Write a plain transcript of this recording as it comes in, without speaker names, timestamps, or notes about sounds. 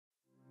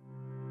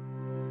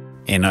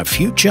In a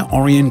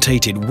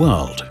future-orientated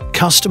world,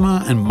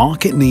 customer and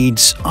market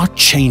needs are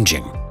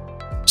changing.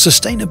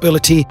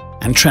 Sustainability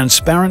and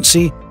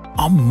transparency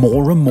are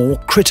more and more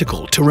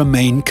critical to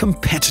remain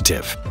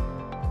competitive.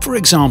 For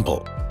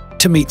example,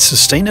 to meet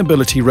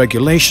sustainability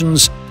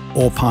regulations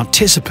or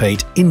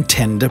participate in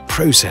tender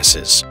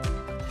processes.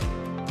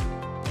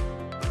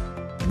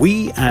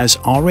 We as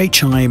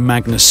RHI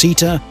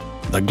Magnesita,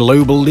 the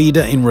global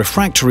leader in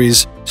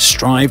refractories,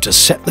 strive to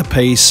set the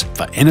pace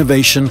for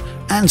innovation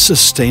and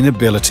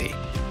sustainability.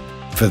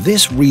 For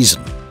this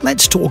reason,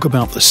 let's talk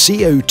about the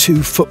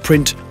CO2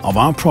 footprint of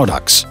our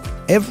products.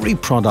 Every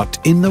product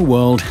in the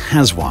world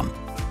has one.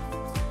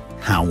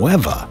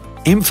 However,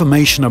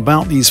 information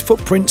about these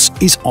footprints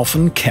is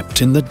often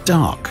kept in the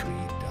dark.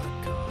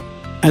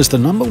 As the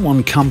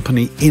 #1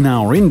 company in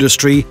our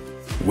industry,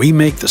 we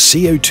make the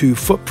CO2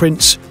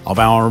 footprints of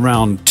our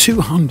around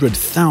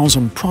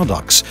 200,000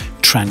 products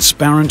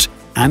transparent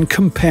and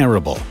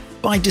comparable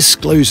by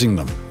disclosing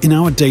them in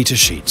our data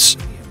sheets.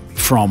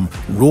 From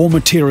raw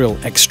material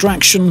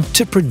extraction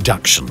to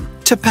production,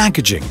 to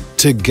packaging,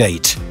 to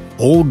gate,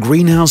 all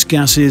greenhouse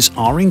gases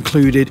are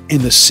included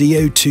in the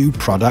CO2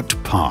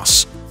 product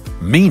pass,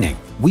 meaning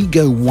we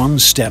go one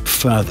step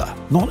further,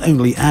 not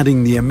only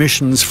adding the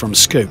emissions from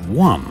Scope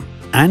 1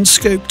 and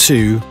Scope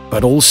 2,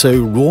 but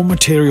also raw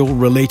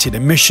material-related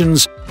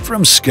emissions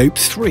from Scope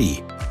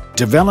 3,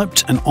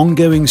 developed and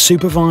ongoing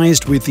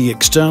supervised with the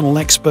external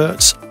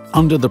experts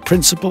under the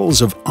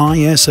principles of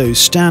ISO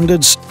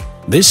standards.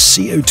 This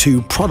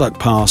CO2 product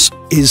pass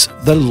is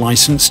the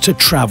license to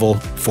travel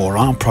for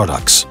our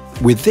products.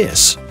 With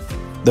this,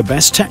 the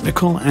best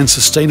technical and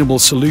sustainable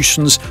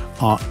solutions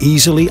are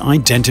easily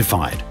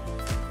identified,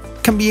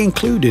 can be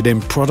included in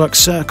product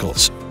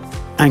circles,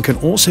 and can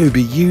also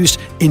be used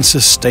in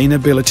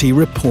sustainability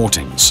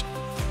reportings.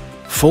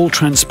 Full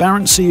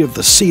transparency of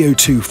the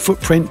CO2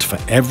 footprint for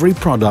every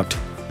product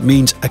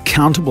means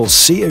accountable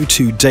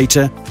CO2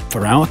 data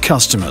for our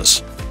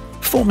customers,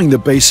 forming the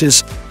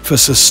basis for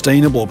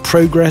sustainable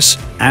progress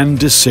and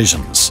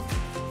decisions.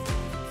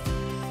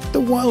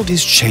 The world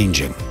is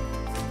changing,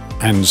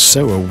 and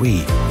so are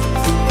we.